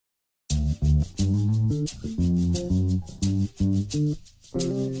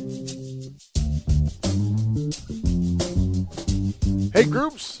Hey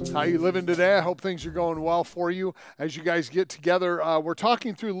groups, how you living today? I hope things are going well for you as you guys get together. We're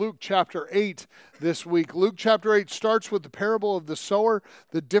talking through Luke chapter 8 this week. Luke chapter 8 starts with the parable of the sower,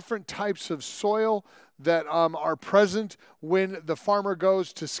 the different types of soil that are present when the farmer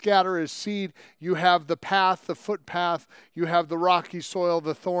goes to scatter his seed. You have the path, the footpath, you have the rocky soil,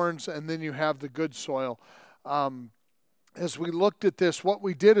 the thorns, and then you have the good soil. As we looked at this, what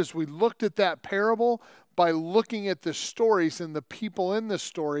we did is we looked at that parable by looking at the stories and the people in the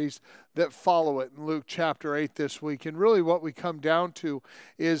stories that follow it in Luke chapter 8 this week. And really what we come down to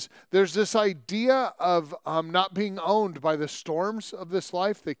is there's this idea of not being owned by the storms of this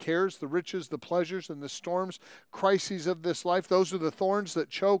life, the cares, the riches, the pleasures, and the storms, crises of this life. Those are the thorns that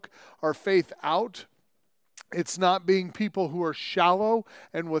choke our faith out. It's not being people who are shallow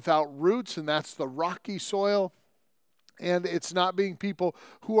and without roots, and that's the rocky soil. And it's not being people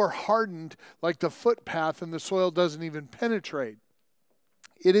who are hardened like the footpath and the soil doesn't even penetrate.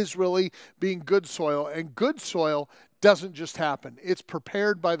 It is really being good soil, and good soil doesn't just happen. It's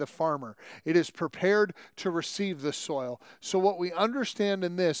prepared by the farmer. It is prepared to receive the soil. So what we understand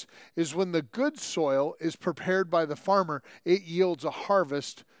in this is when the good soil is prepared by the farmer, it yields a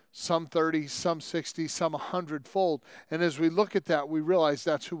harvest, some 30, some 60, some 100-fold. And as we look at that, we realize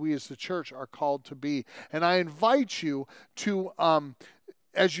that's who we as the church are called to be. And I invite you to,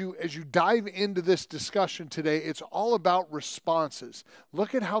 as you dive into this discussion today, it's all about responses.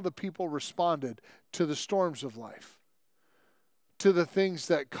 Look at how the people responded to the storms of life, to the things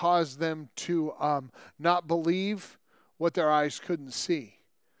that caused them to not believe what their eyes couldn't see,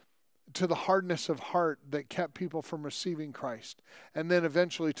 to the hardness of heart that kept people from receiving Christ, and then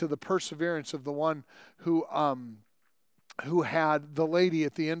eventually to the perseverance of the one who had the lady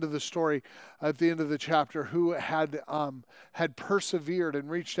at the end of the story, at the end of the chapter, who had persevered and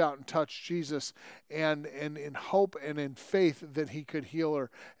reached out and touched Jesus, and in hope and in faith that he could heal her,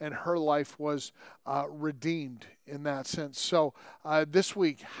 and her life was redeemed in that sense. So this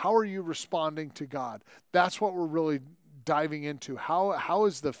week, how are you responding to God? That's what we're really diving into. How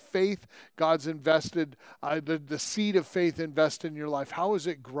is the faith God's invested, the seed of faith invested in your life? How is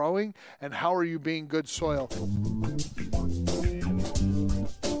it growing, and how are you being good soil?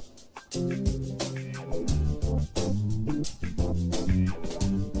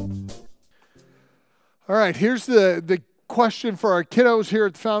 All right, here's the question for our kiddos here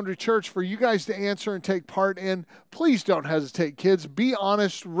at the Foundry Church for you guys to answer and take part in. Please don't hesitate, kids. Be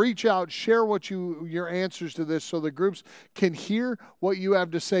honest, reach out, share your answers to this so the groups can hear what you have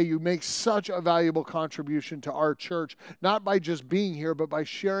to say. You make such a valuable contribution to our church, not by just being here, but by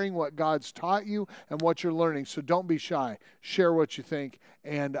sharing what God's taught you and what you're learning. So don't be shy. Share what you think,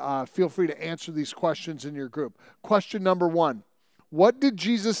 and feel free to answer these questions in your group. Question number 1. What did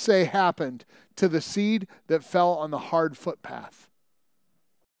Jesus say happened to the seed that fell on the hard footpath?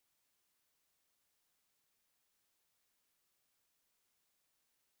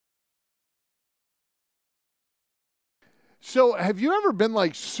 So have you ever been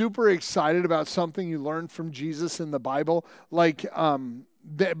like super excited about something you learned from Jesus in the Bible? Like,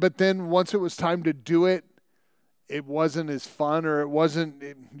 but then once it was time to do it, it wasn't as fun, or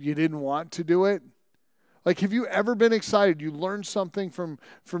you didn't want to do it? Like, have you ever been excited? You learned something from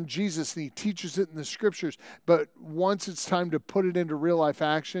Jesus, and he teaches it in the scriptures, but once it's time to put it into real life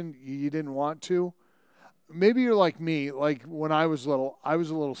action, you didn't want to? Maybe you're like me. Like when I was little, I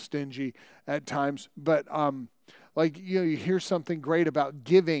was a little stingy at times, but like, you hear something great about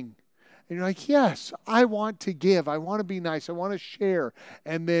giving, and you're like, yes, I want to give. I want to be nice. I want to share.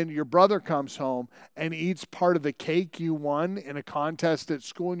 And then your brother comes home and eats part of the cake you won in a contest at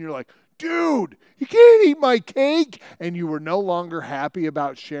school, and you're like, dude, you can't eat my cake. And you were no longer happy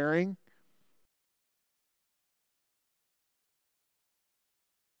about sharing.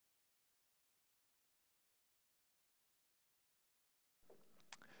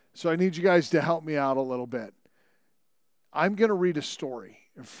 So I need you guys to help me out a little bit. I'm going to read a story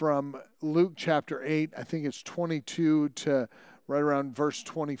from Luke chapter 8. I think it's 22 to right around verse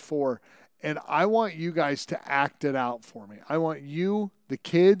 24. And I want you guys to act it out for me. I want you, the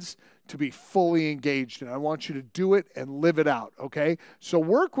kids, to be fully engaged, and I want you to do it and live it out, okay? So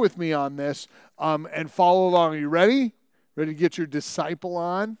work with me on this and follow along. Are you ready? Ready to get your disciple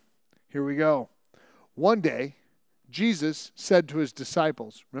on? Here we go. One day, Jesus said to his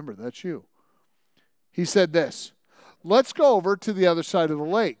disciples, remember, that's you. He said this, let's go over to the other side of the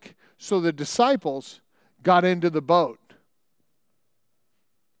lake. So the disciples got into the boat.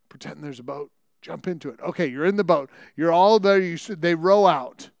 Pretend there's a boat. Jump into it. Okay, you're in the boat. You're all there. They row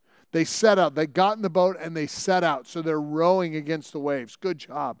out. They set out. They got in the boat and they set out. So they're rowing against the waves. Good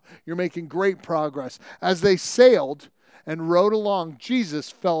job. You're making great progress. As they sailed and rowed along, Jesus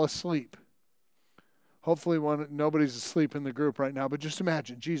fell asleep. Hopefully nobody's asleep in the group right now, but just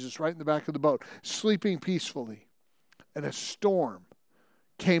imagine Jesus right in the back of the boat, sleeping peacefully. And a storm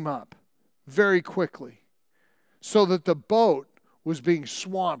came up very quickly so that the boat was being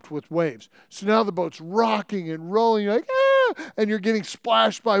swamped with waves. So now the boat's rocking and rolling. You're like, ah! And you're getting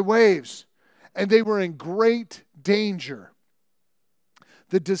splashed by waves. And they were in great danger.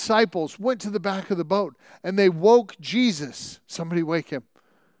 The disciples went to the back of the boat and they woke Jesus. Somebody wake him.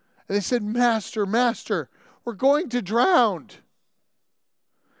 And they said, Master, Master, we're going to drown.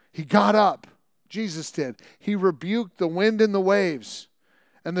 He got up. Jesus did. He rebuked the wind and the waves,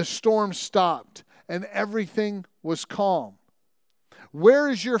 and the storm stopped, and everything was calm. Where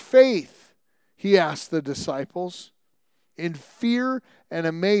is your faith? He asked the disciples. In fear and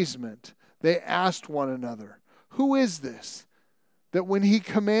amazement, they asked one another, who is this, that when he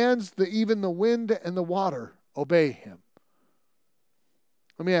commands even the wind and the water obey him?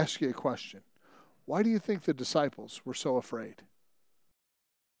 Let me ask you a question. Why do you think the disciples were so afraid?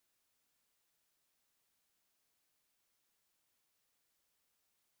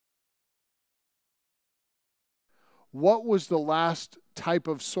 What was the last type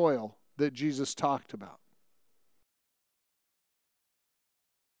of soil that Jesus talked about?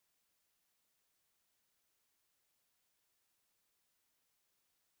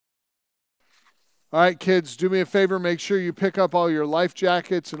 All right, kids, do me a favor. Make sure you pick up all your life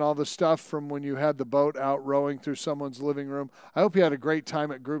jackets and all the stuff from when you had the boat out rowing through someone's living room. I hope you had a great time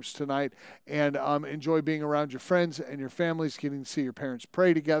at groups tonight and enjoy being around your friends and your families, getting to see your parents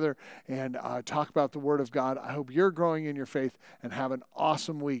pray together and talk about the Word of God. I hope you're growing in your faith and have an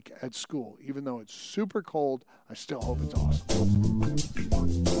awesome week at school. Even though it's super cold, I still hope it's awesome.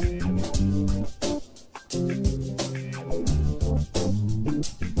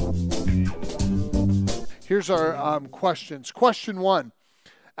 Here's our questions. Question 1.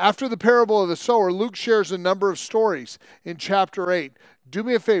 After the parable of the sower, Luke shares a number of stories in chapter 8. Do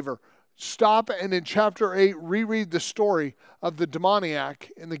me a favor. Stop and in chapter 8, reread the story of the demoniac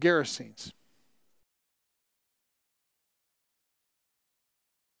in the Gerasenes.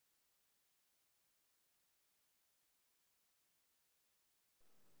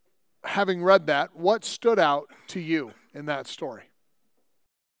 Having read that, what stood out to you in that story?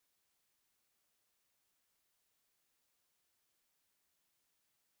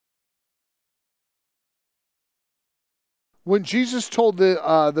 When Jesus told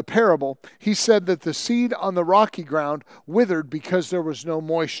the parable, he said that the seed on the rocky ground withered because there was no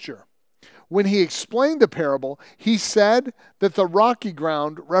moisture. When he explained the parable, he said that the rocky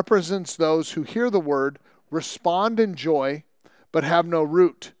ground represents those who hear the word, respond in joy, but have no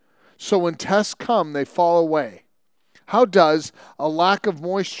root. So when tests come, they fall away. How does a lack of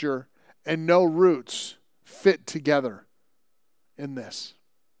moisture and no roots fit together in this?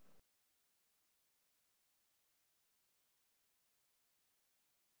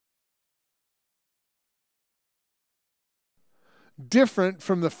 Different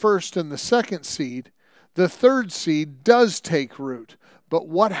from the first and the second seed, the third seed does take root. But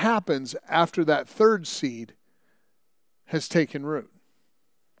what happens after that third seed has taken root?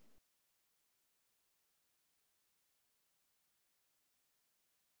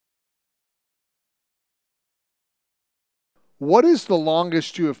 What is the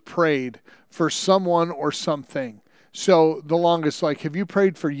longest you have prayed for someone or something? So the longest, like, have you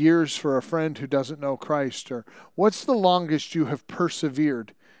prayed for years for a friend who doesn't know Christ? Or what's the longest you have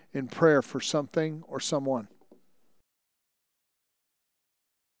persevered in prayer for something or someone?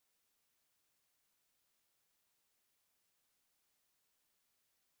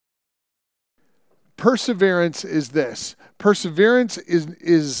 Perseverance is this. Perseverance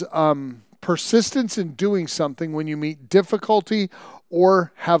is persistence in doing something when you meet difficulty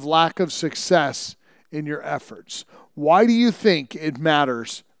or have lack of success in your efforts. Why do you think it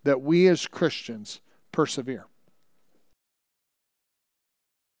matters that we as Christians persevere?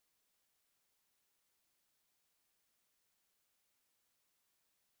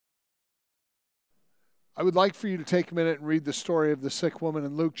 I would like for you to take a minute and read the story of the sick woman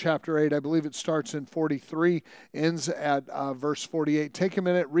in Luke chapter 8. I believe it starts in 43, ends at verse 48. Take a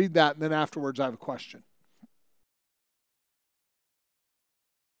minute, read that, and then afterwards I have a question.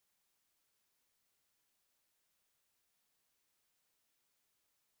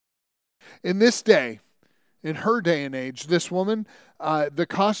 In this day, In her day and age, this woman, the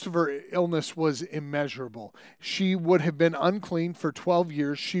cost of her illness was immeasurable. She would have been unclean for 12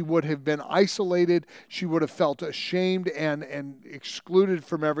 years. She would have been isolated. She would have felt ashamed and excluded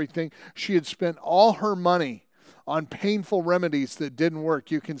from everything. She had spent all her money on painful remedies that didn't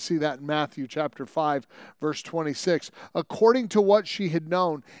work. You can see that in Matthew chapter 5, verse 26. According to what she had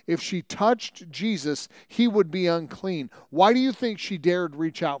known, if she touched Jesus, he would be unclean. Why do you think she dared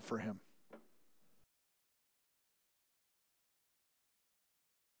reach out for him?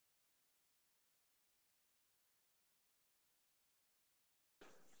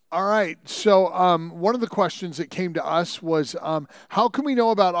 All right. So one of the questions that came to us was, how can we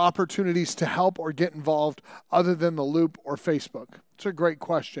know about opportunities to help or get involved other than the Loop or Facebook? It's a great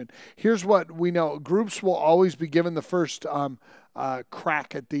question. Here's what we know. Groups will always be given the first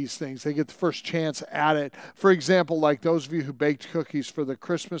crack at these things. They get the first chance at it. For example, like those of you who baked cookies for the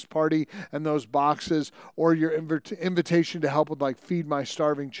Christmas party and those boxes, or your invitation to help with like Feed My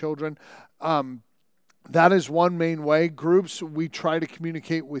Starving Children. That is one main way. Groups, we try to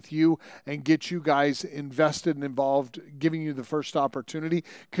communicate with you and get you guys invested and involved, giving you the first opportunity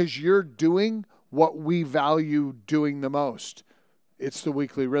because you're doing what we value doing the most. It's the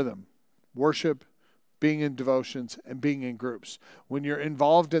weekly rhythm. Worship, being in devotions, and being in groups. When you're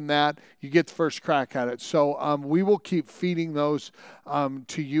involved in that, you get the first crack at it. So we will keep feeding those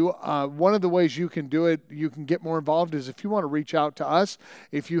to you. One of the ways you can do it, you can get more involved, is if you want to reach out to us,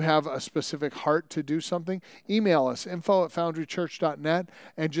 if you have a specific heart to do something, email us, info@foundrychurch.net,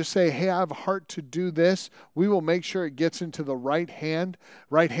 and just say, hey, I have a heart to do this. We will make sure it gets into the right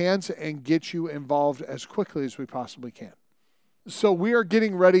hands and get you involved as quickly as we possibly can. So we are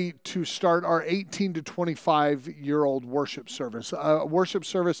getting ready to start our 18 to 25-year-old worship service, a worship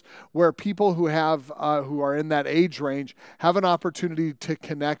service where people who are in that age range have an opportunity to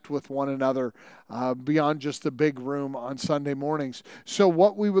connect with one another beyond just the big room on Sunday mornings. So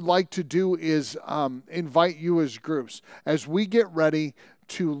what we would like to do is invite you as groups. As we get ready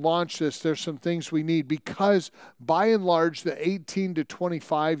to launch this, there's some things we need because by and large, the 18 to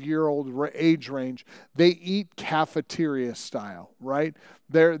 25-year-old age range, they eat cafeteria style, right?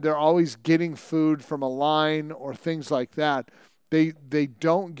 They're always getting food from a line or things like that. They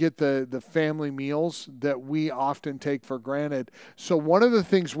don't get the family meals that we often take for granted. So one of the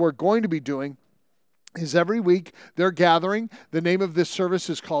things we're going to be doing is every week they're gathering. The name of this service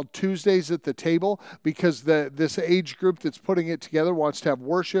is called Tuesdays at the Table because this age group that's putting it together wants to have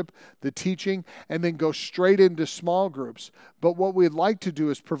worship, the teaching, and then go straight into small groups. But what we'd like to do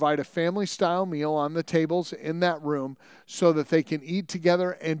is provide a family-style meal on the tables in that room so that they can eat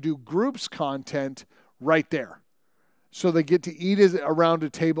together and do groups content right there. So they get to eat around a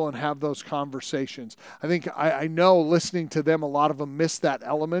table and have those conversations. I know listening to them, a lot of them missed that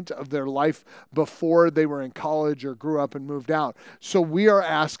element of their life before they were in college or grew up and moved out. So we are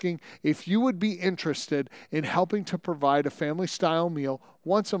asking if you would be interested in helping to provide a family-style meal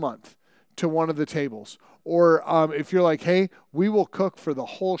once a month to one of the tables. Or if you're like, hey, we will cook for the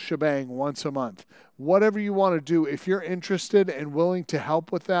whole shebang once a month. Whatever you want to do, if you're interested and willing to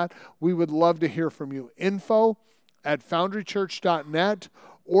help with that, we would love to hear from you. info@foundrychurch.net,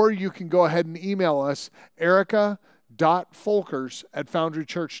 or you can go ahead and email us,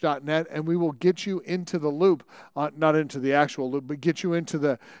 erica.folkers@foundrychurch.net, and we will get you into the loop, not into the actual loop, but get you into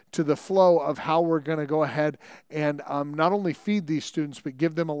the flow of how we're going to go ahead and not only feed these students, but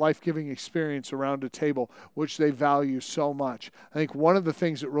give them a life-giving experience around a table, which they value so much. I think one of the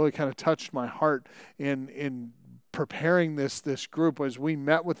things that really kind of touched my heart in preparing this group was we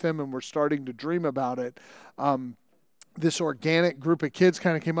met with them and we're starting to dream about it. This organic group of kids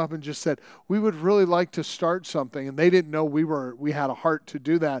kind of came up and just said, we would really like to start something. And they didn't know we had a heart to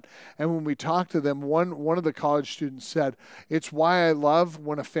do that. And when we talked to them, one of the college students said, it's why I love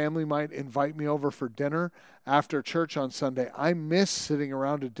when a family might invite me over for dinner after church on Sunday. I miss sitting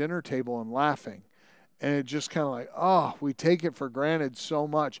around a dinner table and laughing. And it just kind of like, we take it for granted so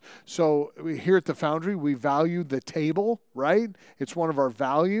much. So here at the Foundry, we value the table, right? It's one of our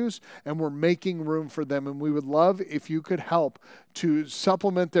values, and we're making room for them. And we would love if you could help to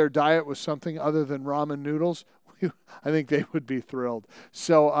supplement their diet with something other than ramen noodles. I think they would be thrilled.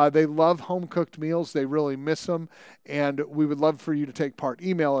 So they love home-cooked meals. They really miss them, and we would love for you to take part.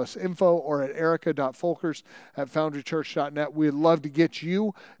 Email us, info or at erica.folkers@foundrychurch.net. We'd love to get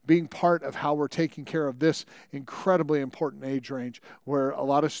you being part of how we're taking care of this incredibly important age range where a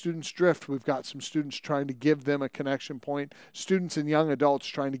lot of students drift. We've got some students trying to give them a connection point, students and young adults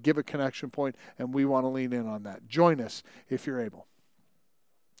trying to give a connection point, and we want to lean in on that. Join us if you're able.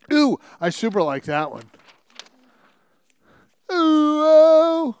 Ooh, I super like that one.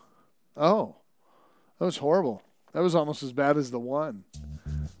 Ooh, oh. That was horrible. That was almost as bad as the 1.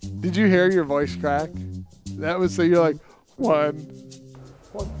 Did you hear your voice crack? That was, so you're like, 1.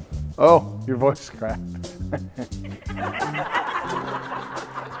 Oh, your voice cracked.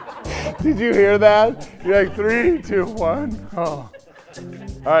 Did you hear that? You're like, 3, 2, 1. Oh. All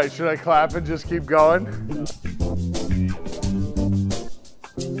right, should I clap and just keep going?